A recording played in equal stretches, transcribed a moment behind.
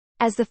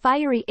As the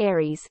fiery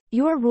Aries,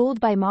 you are ruled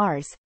by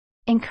Mars,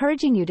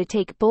 encouraging you to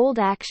take bold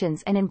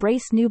actions and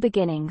embrace new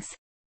beginnings.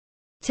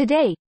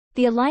 Today,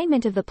 the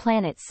alignment of the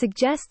planets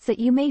suggests that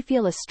you may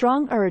feel a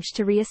strong urge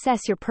to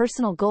reassess your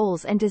personal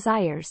goals and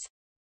desires.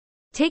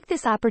 Take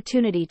this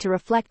opportunity to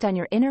reflect on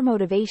your inner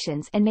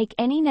motivations and make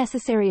any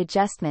necessary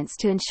adjustments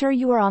to ensure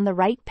you are on the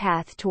right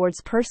path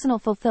towards personal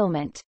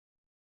fulfillment.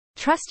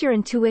 Trust your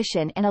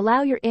intuition and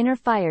allow your inner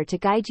fire to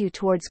guide you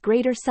towards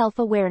greater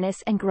self-awareness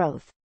and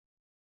growth.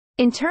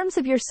 In terms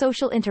of your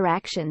social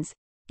interactions,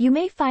 you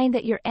may find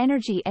that your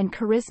energy and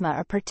charisma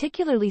are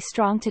particularly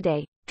strong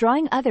today,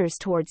 drawing others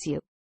towards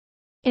you.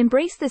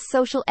 Embrace this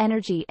social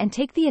energy and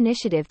take the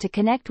initiative to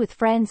connect with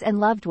friends and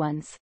loved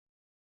ones.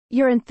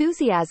 Your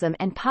enthusiasm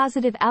and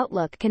positive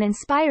outlook can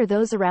inspire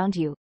those around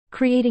you,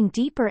 creating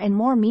deeper and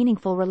more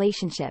meaningful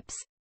relationships.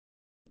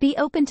 Be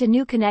open to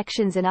new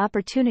connections and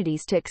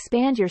opportunities to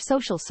expand your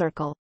social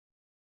circle.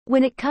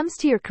 When it comes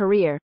to your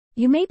career,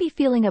 you may be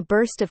feeling a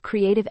burst of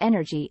creative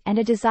energy and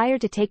a desire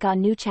to take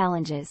on new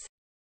challenges.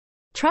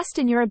 Trust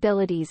in your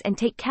abilities and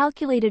take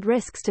calculated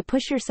risks to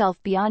push yourself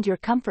beyond your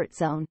comfort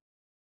zone.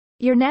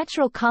 Your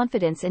natural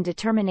confidence and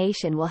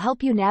determination will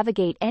help you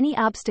navigate any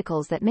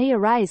obstacles that may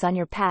arise on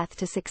your path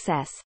to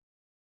success.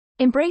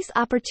 Embrace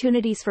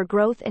opportunities for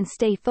growth and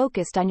stay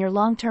focused on your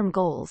long-term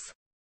goals.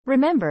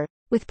 Remember,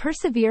 with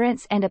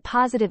perseverance and a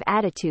positive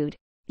attitude,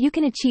 you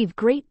can achieve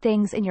great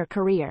things in your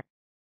career.